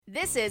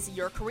This is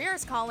Your Career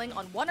is Calling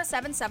on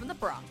 107.7 The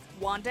Bronx.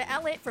 Wanda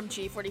Elliott from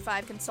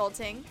G45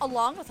 Consulting,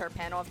 along with her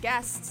panel of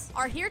guests,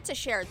 are here to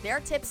share their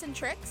tips and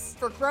tricks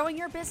for growing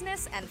your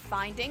business and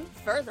finding,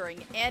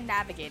 furthering, and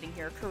navigating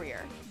your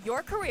career.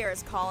 Your Career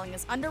is Calling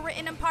is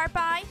underwritten in part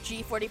by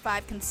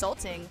G45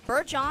 Consulting,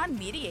 Burjohn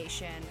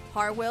Mediation,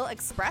 Harwill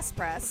Express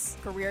Press,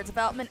 Career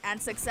Development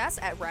and Success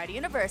at Rider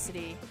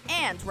University,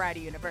 and Rider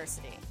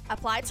University.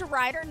 Apply to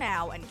Rider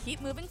now and keep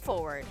moving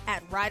forward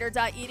at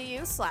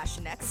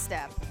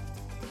rider.edu/nextstep.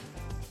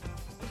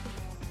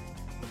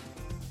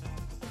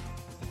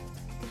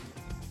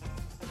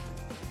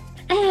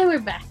 And we're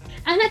back.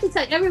 I have to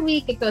tell you, every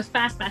week it goes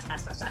fast. And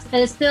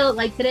it's still,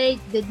 like, today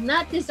did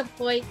not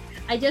disappoint.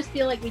 I just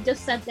feel like we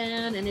just sat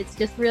down and it's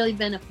just really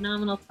been a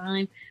phenomenal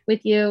time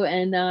with you.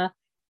 And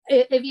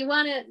if you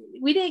want to,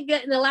 we didn't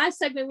get in the last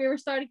segment, we were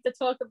starting to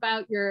talk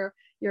about your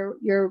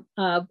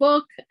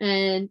book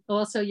and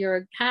also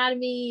your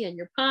academy and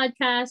your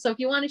podcast. So if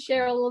you want to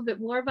share a little bit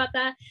more about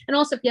that, and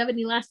also if you have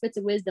any last bits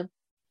of wisdom.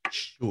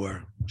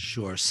 Sure.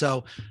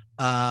 So,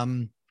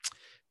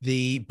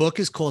 the book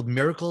is called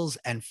Miracles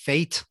and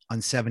Fate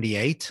on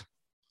 78.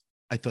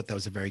 I thought that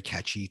was a very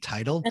catchy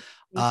title.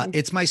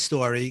 It's my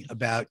story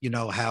about,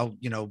 how,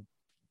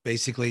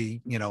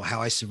 basically,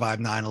 how I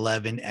survived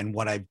 9/11 and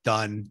what I've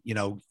done,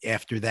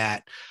 after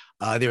that.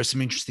 There are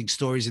some interesting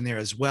stories in there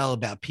as well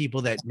about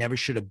people that never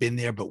should have been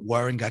there, but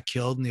were and got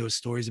killed. And there were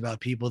stories about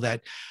people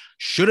that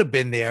should have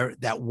been there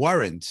that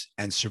weren't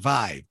and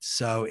survived.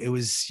 So it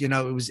was,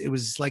 it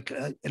was like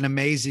an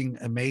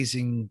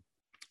amazing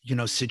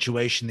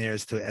situation there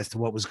as to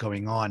what was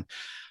going on.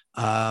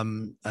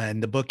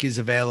 And the book is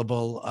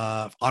available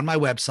on my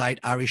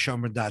website,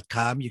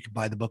 arischonbrun.com. You can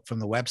buy the book from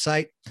the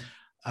website.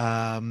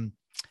 And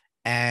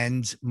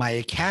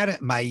my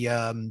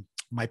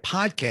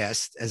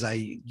podcast, as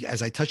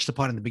I touched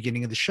upon in the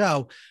beginning of the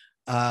show,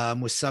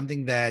 was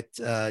something that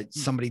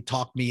somebody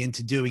talked me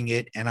into doing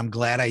it, and I'm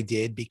glad I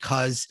did,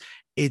 because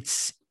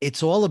it's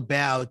all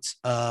about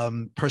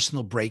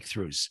personal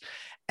breakthroughs.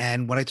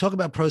 And when I talk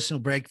about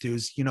personal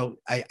breakthroughs,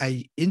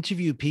 I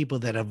interview people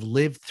that have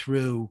lived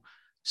through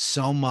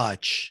so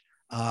much.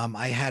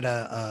 I had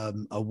a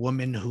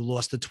woman who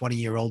lost a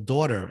 20-year-old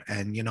daughter,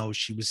 and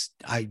she was,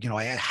 how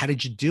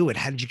did you do it?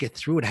 How did you get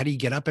through it? How do you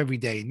get up every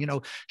day?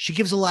 And she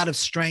gives a lot of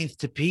strength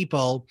to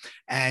people.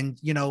 And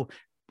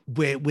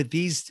with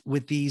these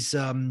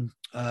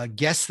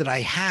guests that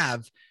I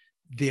have,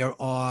 there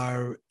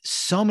are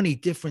so many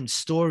different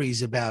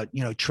stories about,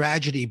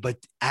 tragedy,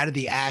 but out of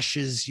the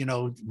ashes,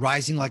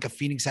 rising like a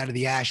phoenix out of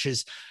the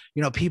ashes.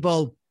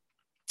 People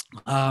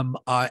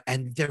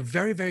and they're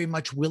very, very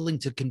much willing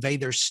to convey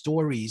their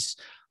stories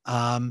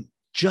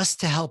just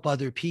to help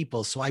other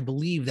people. So I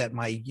believe that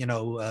my,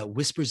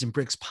 Whispers and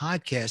Bricks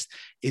podcast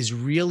is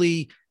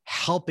really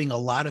helping a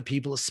lot of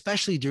people,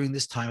 especially during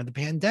this time of the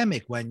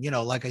pandemic, when,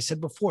 like I said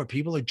before,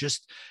 people are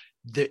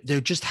they're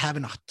just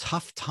having a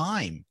tough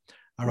time.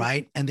 All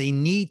right. And they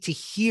need to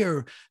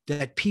hear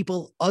that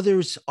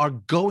others are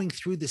going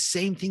through the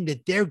same thing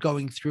that they're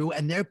going through,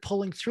 and they're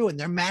pulling through and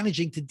they're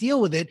managing to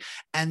deal with it.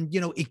 And,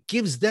 it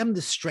gives them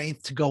the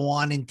strength to go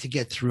on and to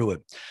get through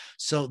it.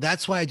 So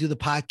that's why I do the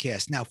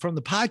podcast. Now, from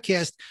the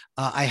podcast,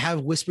 I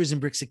have Whispers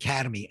and Bricks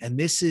Academy, and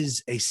this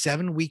is a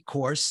 7-week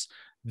course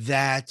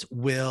that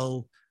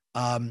will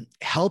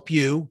help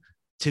you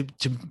to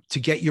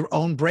get your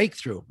own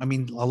breakthrough. I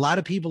mean, a lot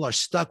of people are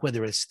stuck,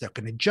 whether it's stuck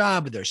in a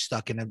job, or they're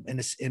stuck in a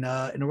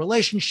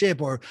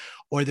relationship, or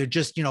they're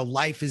just,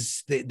 life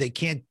is, they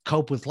can't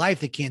cope with life.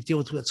 They can't deal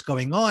with what's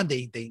going on.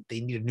 They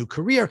need a new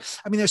career.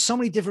 I mean, there's so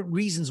many different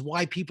reasons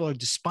why people are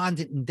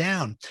despondent and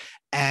down.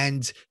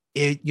 And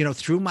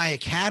through my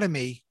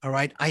academy, all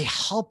right, I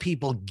help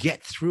people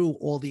get through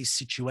all these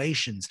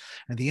situations.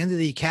 At the end of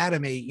the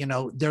academy,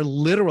 they're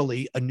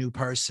literally a new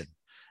person.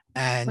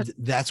 And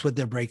that's what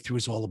their breakthrough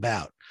is all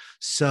about.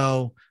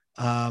 So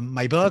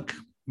my book,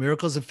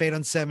 Miracles of Fate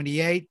on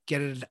 78, get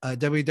it at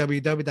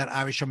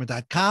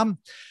www.arischonbrun.com.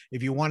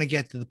 If you want to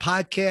get to the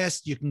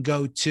podcast, you can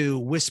go to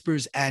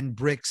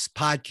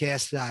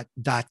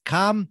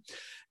whispersandbrickspodcast.com.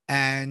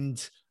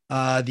 And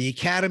the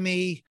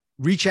academy,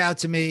 reach out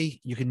to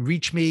me. You can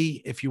reach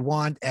me if you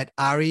want at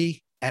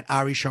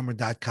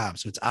ari@arischonbrun.com.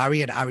 So it's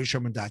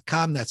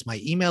ari@arischonbrun.com. That's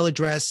my email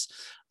address.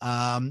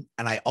 And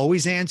I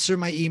always answer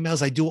my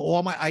emails. I do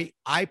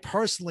I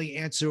personally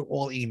answer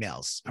all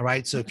emails. All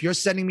right. So if you're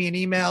sending me an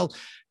email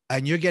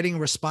and you're getting a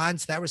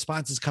response, that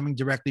response is coming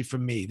directly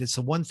from me. That's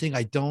the one thing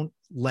I don't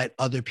let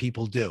other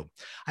people do.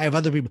 I have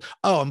other people.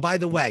 Oh, and by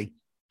the way,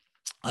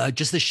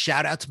 just a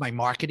shout out to my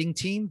marketing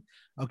team.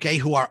 Okay,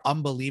 who are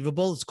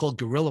unbelievable. It's called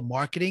Guerrilla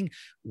Marketing.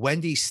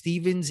 Wendy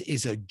Stevens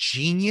is a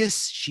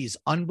genius. She's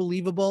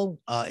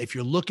unbelievable. If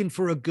you're looking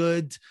for a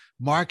good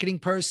marketing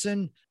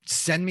person,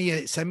 send me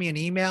an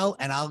email,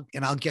 and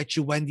I'll get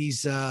you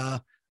Wendy's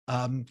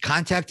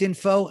contact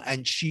info.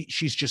 And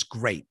she's just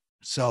great.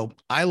 So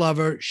I love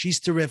her. She's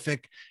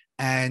terrific.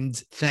 And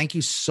thank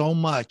you so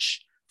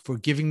much for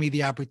giving me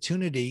the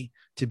opportunity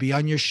to be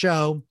on your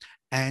show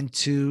and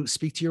to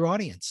speak to your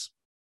audience.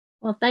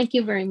 Well, thank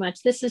you very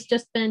much. This has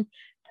just been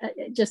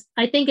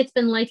I think it's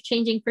been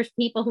life-changing for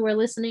people who are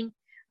listening.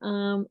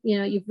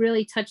 You've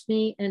really touched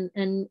me, and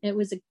it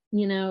was,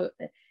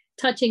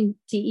 touching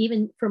to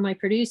even for my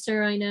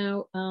producer. I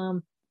know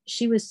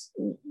she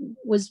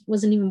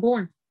wasn't even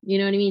born. You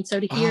know what I mean? So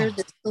to hear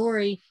the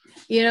story,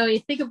 you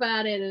think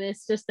about it, and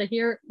it's just to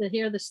hear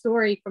the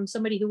story from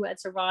somebody who had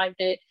survived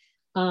it.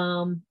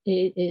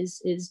 It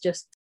is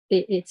just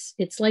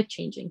it's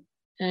life-changing.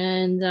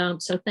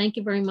 And so thank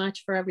you very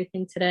much for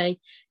everything today.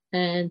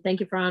 And thank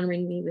you for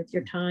honoring me with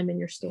your time and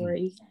your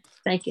story.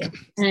 Thank you.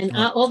 And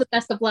all the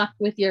best of luck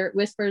with your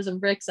Whispers and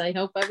Bricks. I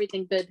hope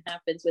everything good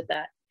happens with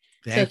that.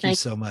 Thank you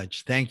so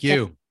much. Thank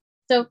you.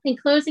 So in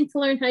closing, to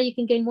learn how you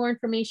can gain more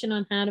information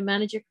on how to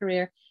manage your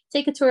career,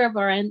 take a tour of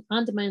our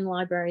on-demand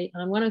library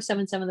on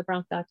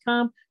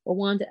 1077thebronx.com or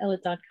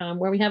wandaellett.com,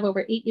 where we have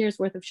over 8 years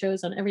worth of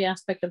shows on every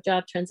aspect of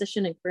job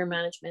transition and career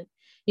management.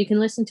 You can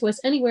listen to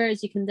us anywhere,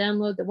 as you can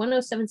download the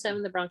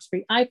 1077 The Bronx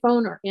free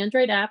iPhone or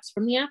Android apps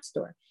from the App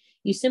Store.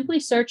 You simply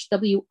search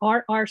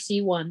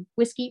WRRC1,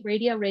 Whiskey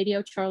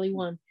Radio Charlie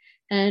 1.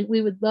 And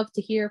we would love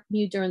to hear from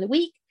you during the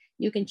week.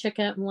 You can check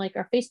out and like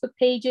our Facebook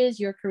pages,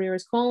 Your Career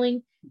is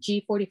Calling,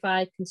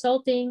 G45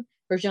 Consulting,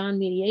 Bergeon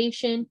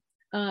Mediation.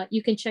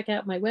 You can check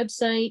out my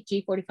website,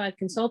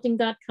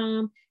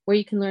 g45consulting.com, where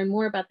you can learn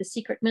more about the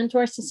Secret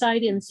Mentor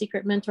Society and the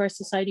Secret Mentor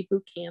Society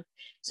Boot Camp.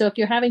 So if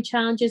you're having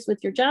challenges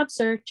with your job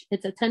search,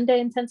 it's a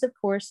 10-day intensive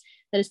course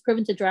that is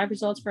proven to drive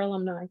results for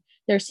alumni.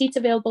 There are seats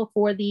available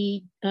for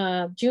the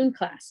June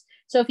class.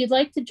 So if you'd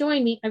like to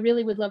join me, I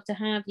really would love to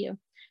have you.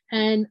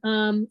 And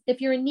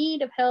if you're in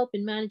need of help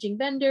in managing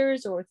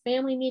vendors or with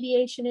family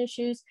mediation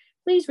issues,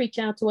 please reach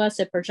out to us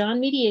at Bergeon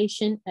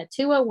Mediation at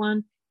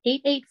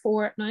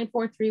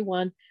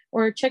 201-884-9431,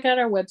 or check out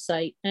our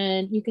website.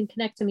 And you can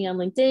connect to me on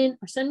LinkedIn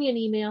or send me an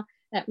email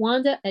at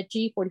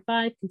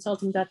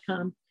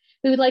wanda@g45consulting.com.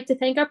 We would like to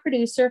thank our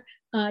producer,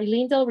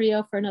 Eileen Del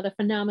Rio, for another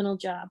phenomenal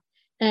job,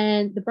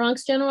 and the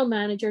Bronx General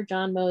Manager,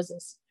 John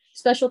Moses.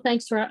 Special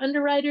thanks to our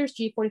underwriters,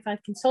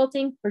 G45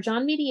 Consulting,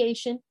 Bergeon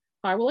Mediation,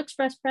 Harwell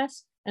Express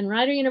Press, and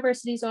Rider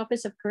University's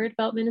Office of Career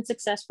Development and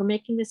Success for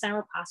making this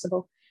hour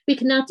possible. We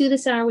cannot do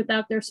this hour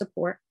without their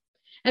support.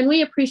 And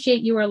we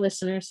appreciate you, our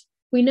listeners.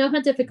 We know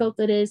how difficult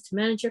it is to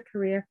manage your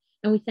career,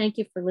 and we thank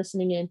you for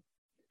listening in.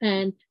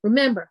 And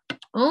remember,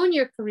 own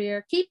your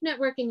career, keep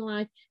networking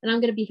alive, and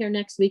I'm going to be here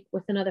next week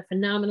with another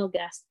phenomenal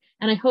guest.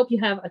 And I hope you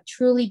have a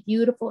truly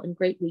beautiful and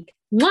great week.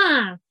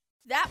 Mwah!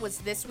 That was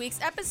this week's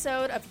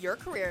episode of Your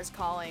Career is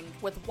Calling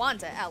with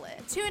Wanda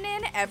Ellett. Tune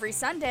in every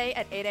Sunday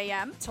at 8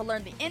 a.m. to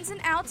learn the ins and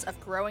outs of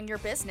growing your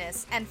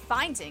business and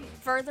finding,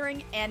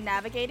 furthering, and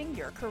navigating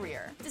your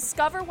career.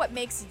 Discover what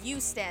makes you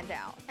stand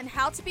out and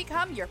how to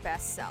become your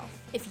best self.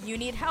 If you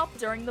need help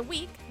during the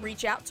week,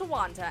 reach out to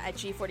Wanda at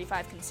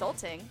G45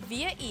 Consulting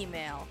via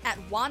email at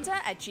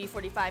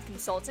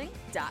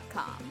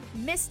wanda@g45consulting.com.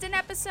 Missed an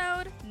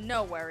episode?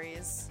 No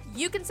worries.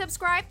 You can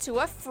subscribe to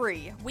a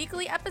free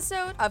weekly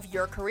episode of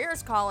Your Career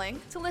is Calling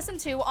to listen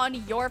to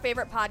on your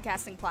favorite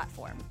podcasting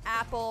platform.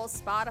 Apple,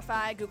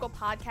 Spotify, Google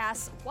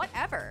Podcasts,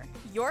 whatever.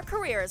 Your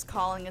Career is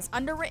Calling is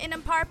underwritten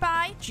in part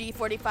by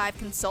G45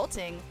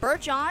 Consulting,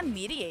 Bergeon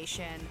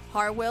Mediation,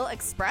 Harwell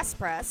Express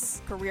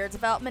Press, Career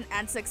Development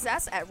and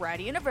Success at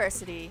Rider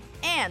University,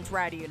 and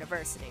Rider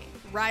University.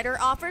 Rider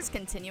offers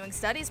continuing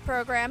studies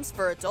programs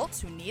for adults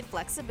who need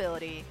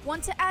flexibility.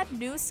 Want to add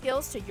new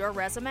skills to your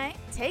resume?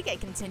 Take a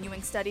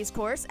continuing studies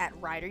course at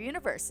Rider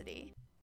University.